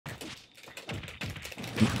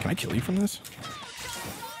Can I kill you from this?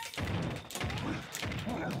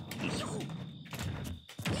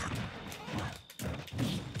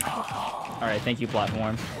 All right, thank you,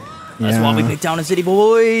 platform. That's why we picked Town and City,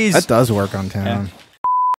 boys. That does work on Town. Yeah.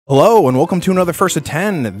 Hello, and welcome to another First of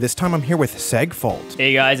 10. This time I'm here with Segfault.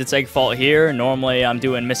 Hey guys, it's Segfault here. Normally I'm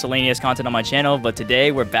doing miscellaneous content on my channel, but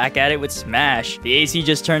today we're back at it with Smash. The AC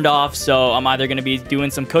just turned off, so I'm either going to be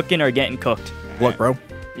doing some cooking or getting cooked. Look, bro.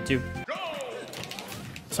 You too.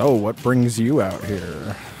 So, what brings you out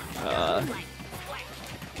here?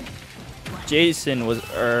 Jason was,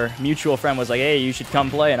 our mutual friend was like, hey, you should come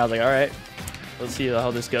play. And I was like, all right, let's see how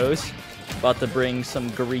this goes. About to bring some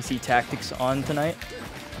greasy tactics on tonight.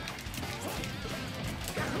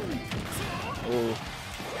 Oh.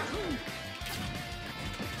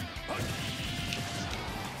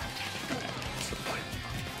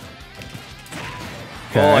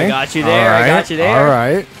 Okay. Oh, I got you there. I got you there. All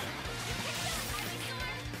right.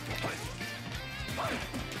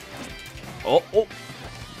 Oh, oh.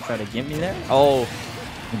 Try to get me there. Oh.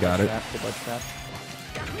 You got it.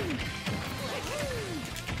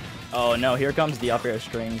 Oh, no. Here comes the up air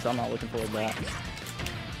strings. I'm not looking forward to that.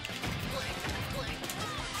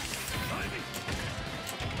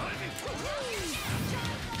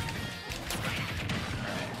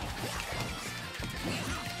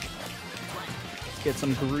 Get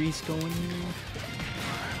some grease going here.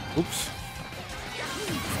 Oops.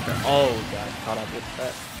 Oh, God. Caught up with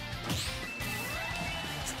that.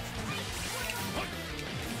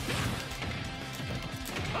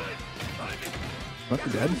 What,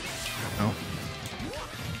 you dead? No.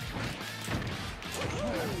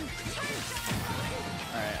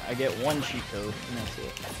 Alright, I get one cheat code, and that's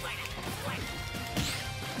it.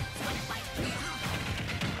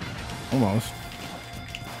 Almost.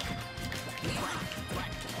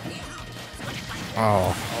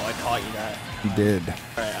 Oh. Oh, I caught you that. You did.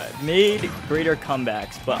 Alright, I made greater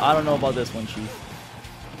comebacks, but I don't know about this one, Chief.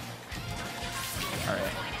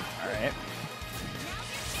 Alright, alright.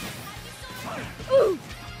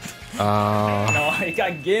 No, I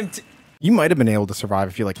got gimped. You might have been able to survive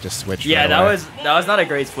if you like just switched. Yeah, right that away. was not a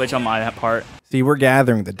great switch on my part. See, we're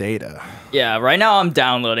gathering the data. Yeah, right now I'm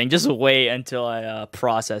downloading. Just wait until I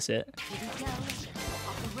process it.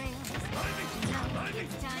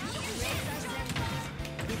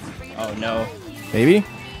 Oh no. Maybe?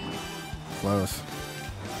 Close.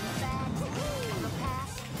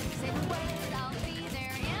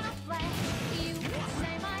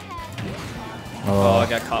 Oh, I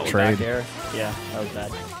got caught with trade. back air. Yeah, that was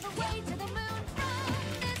bad.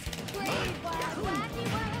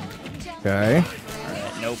 Okay.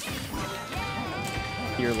 Alright, nope.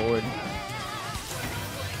 Dear Lord.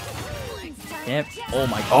 Yep. Oh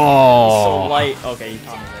my god. Oh. He's so light. Okay, he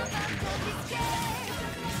caught me there.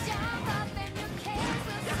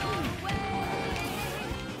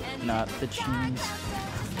 Not the cheese.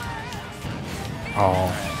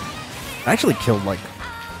 Oh. I actually killed like.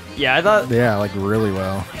 Yeah, I thought. Yeah, like really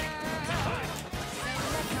well.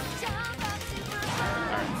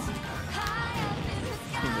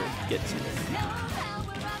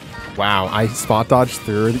 Wow, I spot dodged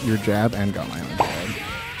through your jab and got my own jab.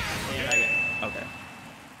 Okay.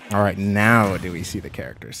 All right, now do we see the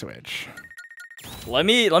character switch? Let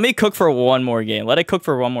me cook for one more game. Let it cook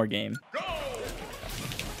for one more game.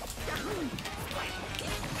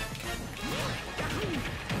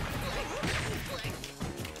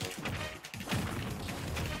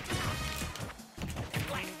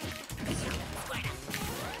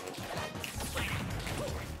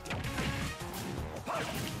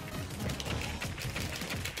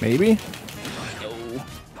 Maybe? No.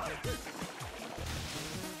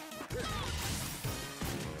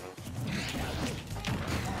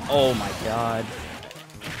 Oh my god.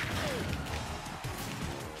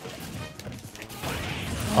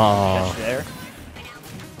 Oh. There.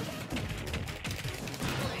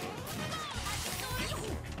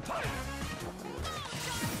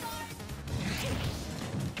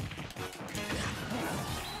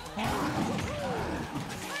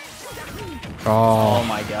 Oh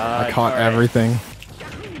my god. I caught everything.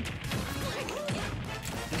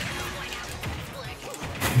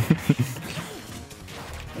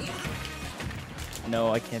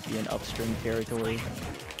 No, I can't be in upstream territory.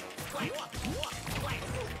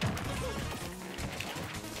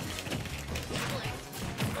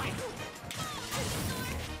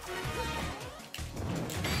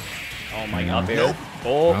 Oh my god, Bear.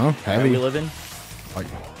 Oh, No, heavy. Are we living? Like,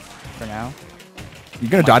 For now? you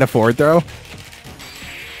gonna die to forward throw?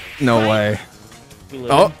 No way. We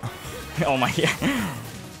living? Oh. Oh my god.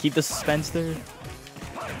 Keep the suspense there.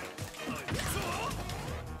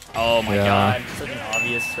 Oh my Yeah. god, such an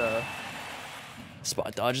obvious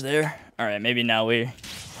spot dodge there. All right, maybe now we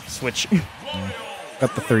switch.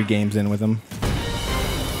 Got the 3 games in with him.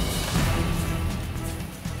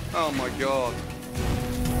 Oh my god.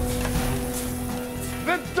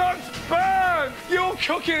 The duck's burnt! You're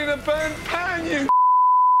cooking in a burnt pan, you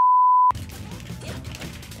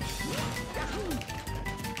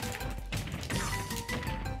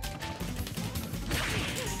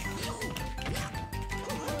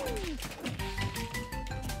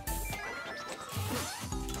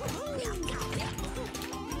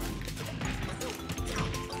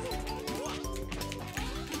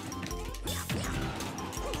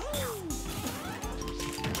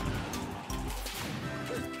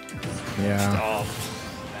Yeah. Oh,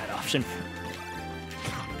 bad option.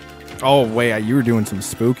 Oh, wait, you were doing some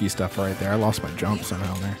spooky stuff right there. I lost my jump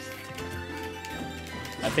somehow there.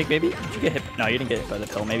 I think maybe, did you get hit? No, you didn't get hit by the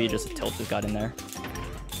pill. Maybe just a tilt just got in there.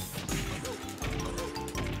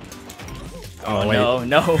 Oh, wait. no,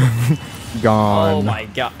 no. Gone. Oh my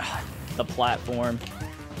god. The platform.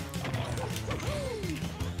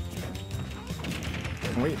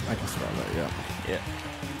 Wait, I can spell that, yeah. Yeah.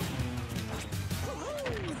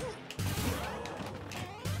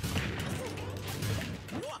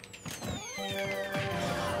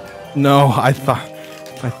 No, I thought.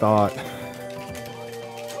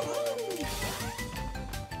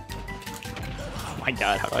 Oh my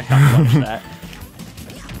god, how do I not launch that?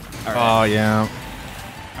 All right. Oh, yeah.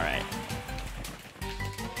 All right.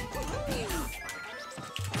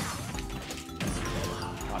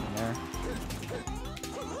 On there.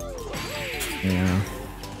 Yeah.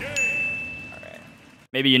 All right.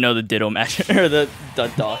 Maybe you know the Ditto match or the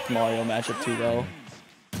Doc Mario matchup too, though.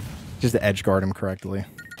 Just to edge guard him correctly.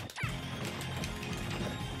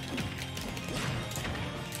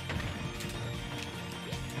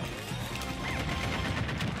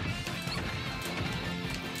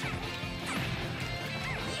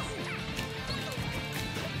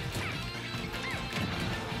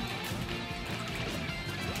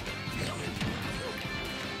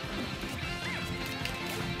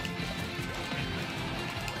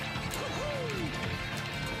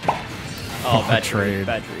 Oh, bad trade. trade.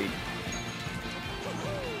 Bad trade.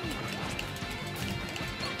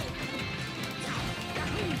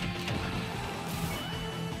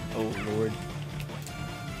 Oh, Lord.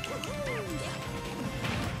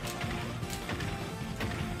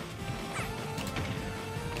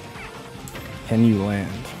 Can you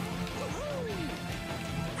land?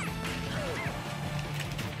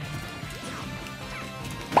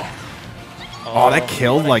 Oh, that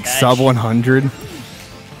killed what a like catch. sub 100.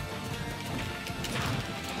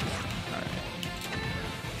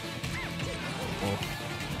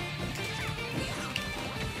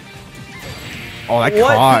 Oh, that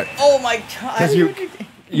What? caught. Oh my god. Because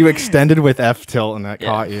you extended with F tilt and that Yeah.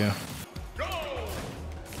 caught you.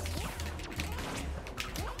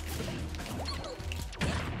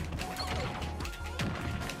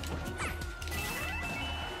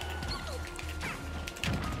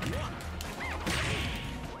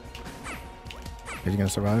 Is he gonna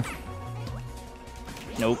survive?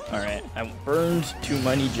 Nope. All right. I burned too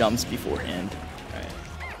many jumps beforehand. All right.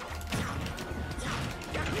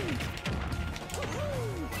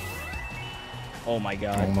 Oh my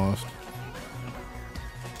god. Almost.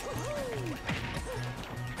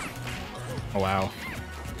 Oh wow.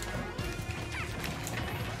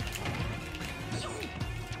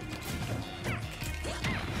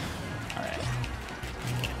 All right.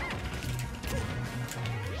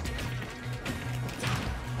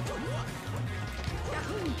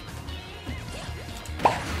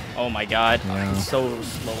 Oh my god. Yeah. He's so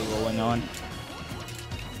slow rolling on.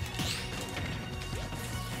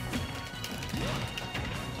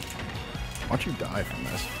 Watch you die from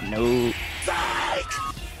this. No.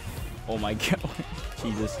 Oh my god.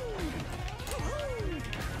 Jesus.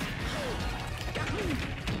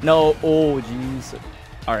 No. Oh, jeez.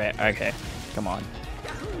 All right. Okay. Come on.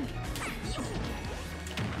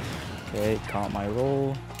 Okay. Count my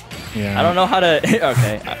roll. Yeah. I don't know how to.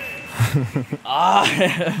 Okay.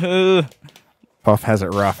 Ah. Puff has it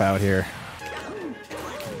rough out here.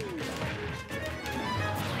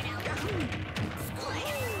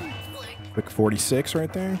 Quick 46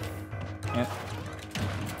 right there. Yeah.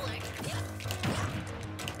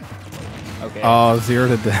 Okay. Oh, 0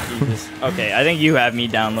 to death. Jesus. Okay, I think you have me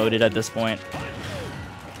downloaded at this point.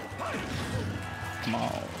 Come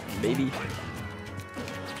on, baby.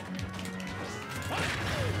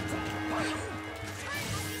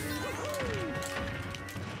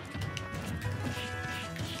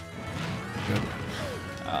 Good.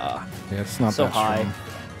 Yeah, it's not So that high. strong.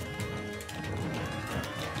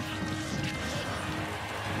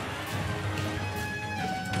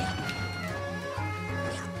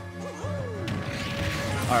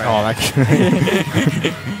 All Oh, right.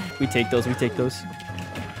 that We take those. We take those.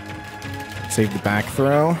 save the back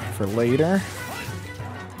throw for later.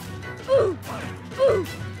 Oh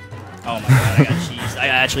my god, I got cheesed. I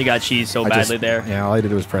actually got cheesed so badly there. Yeah, all I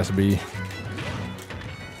did was press B.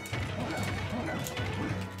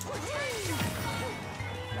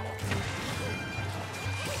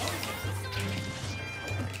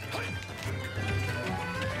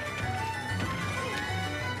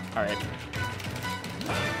 All right.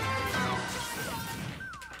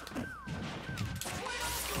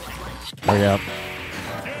 Hurry up.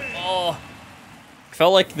 Oh.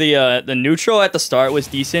 Felt like the neutral at the start was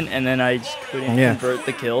decent, and then I just couldn't Yeah. convert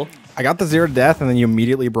the kill. I got the 0 to death, and then you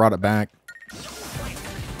immediately brought it back.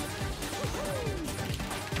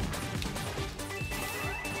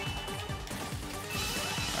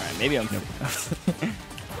 All right, maybe I'm.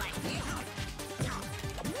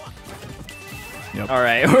 Yep. All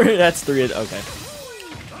right, that's 3. Okay.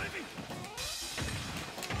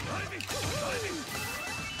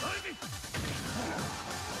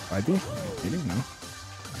 I do? You didn't know.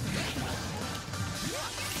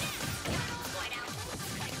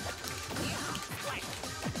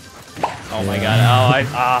 Oh my god.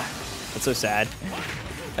 Oh, that's so sad.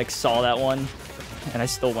 Like saw that one, and I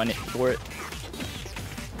still went for it.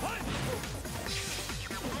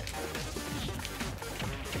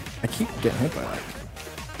 I keep getting hit by that.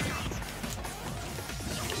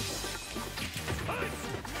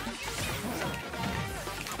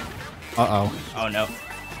 Uh-oh. Oh no.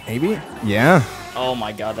 Maybe? Yeah. Oh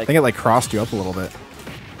my god. I think it like crossed you up a little bit.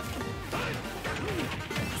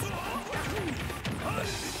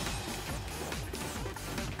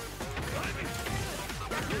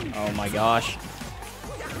 Oh my gosh.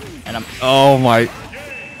 And I'm. Oh my.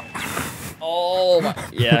 Oh my.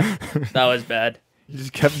 Yeah, that was bad. You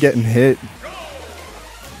just kept getting hit.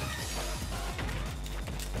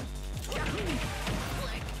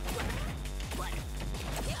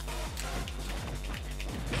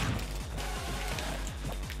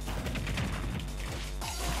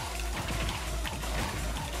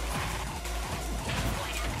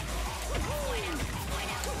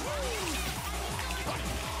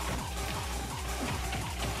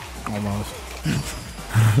 Almost.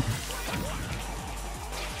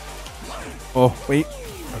 Oh, wait.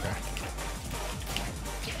 Okay.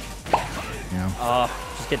 Yeah.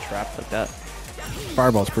 Just get trapped like that.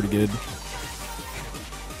 Fireball's pretty good.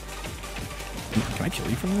 Can I kill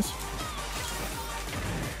you from this?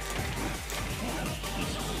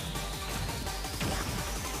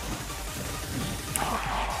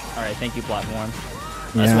 All right, thank you, platform.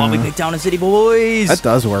 Yeah. That's why we picked Town and City Boys. That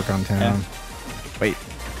does work on town. Yeah. Wait.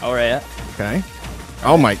 All right. Yeah. Okay.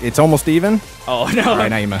 Oh my, it's almost even? Oh no. All right,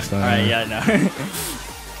 now you messed up. All right. Yeah. No.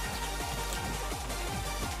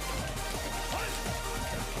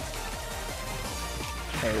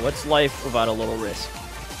 Hey, what's life without a little risk?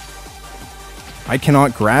 I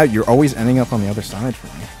cannot grab. You're always ending up on the other side for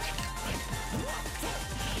me.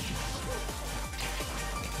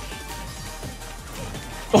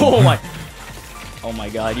 Oh my. Oh my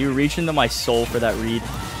god, you reach into my soul for that read.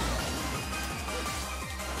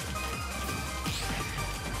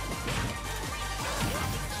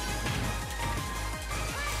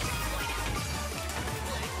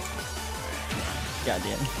 God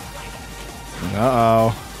damn.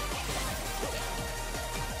 Uh-oh.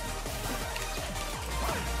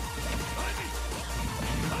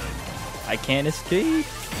 I can't escape.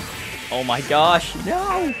 Oh my gosh,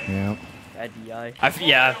 no. Yeah. Bad DI.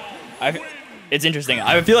 It's interesting.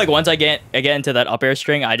 I feel like once I get into that up air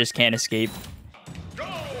string, I just can't escape.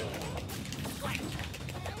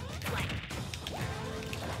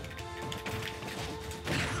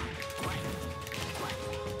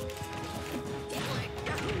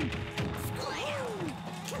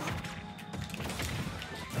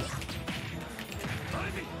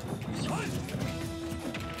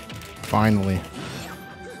 Finally.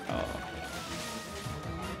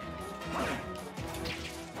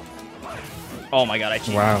 Oh my god, I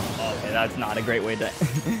cheated. Wow. Okay, that's not a great way to...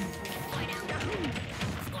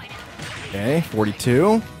 Okay,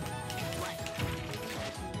 42.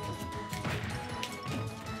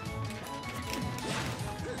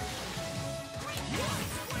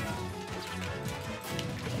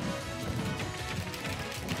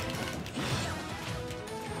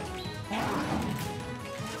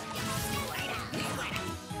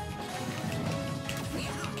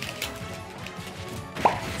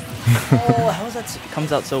 Oh, how is that...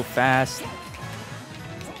 comes out so fast.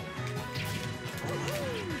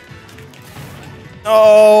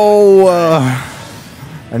 Oh!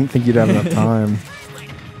 I didn't think you'd have enough time.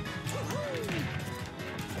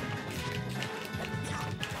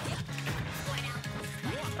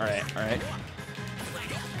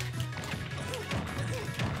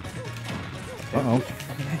 Uh-oh.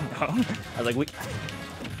 I was like,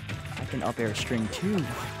 I can up air string too.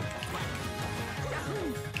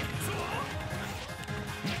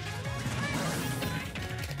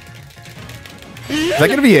 Is that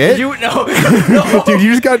gonna be it? No, no. Dude,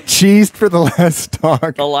 you just got cheesed for the last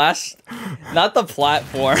stock. The last, not the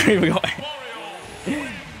platform.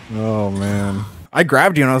 Oh man, I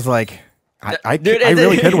grabbed you and I was like, I Dude,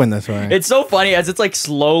 really could win this way. It's so funny as it's like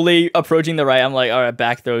slowly approaching the right. I'm like, all right,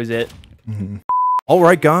 back throws it. All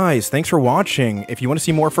right, guys, thanks for watching. If you want to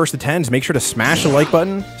see more First to 10s, make sure to smash the like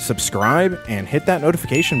button, subscribe, and hit that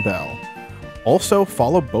notification bell. Also,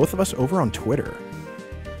 follow both of us over on Twitter.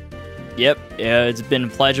 Yep, it's been a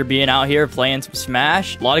pleasure being out here playing some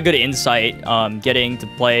Smash. A lot of good insight, getting to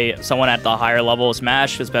play someone at the higher level of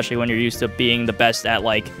Smash, especially when you're used to being the best at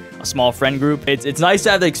like a small friend group. It's nice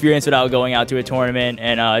to have the experience without going out to a tournament,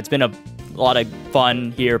 and it's been a lot of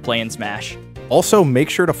fun here playing Smash. Also, make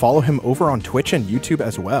sure to follow him over on Twitch and YouTube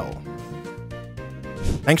as well.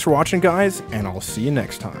 Thanks for watching, guys, and I'll see you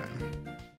next time.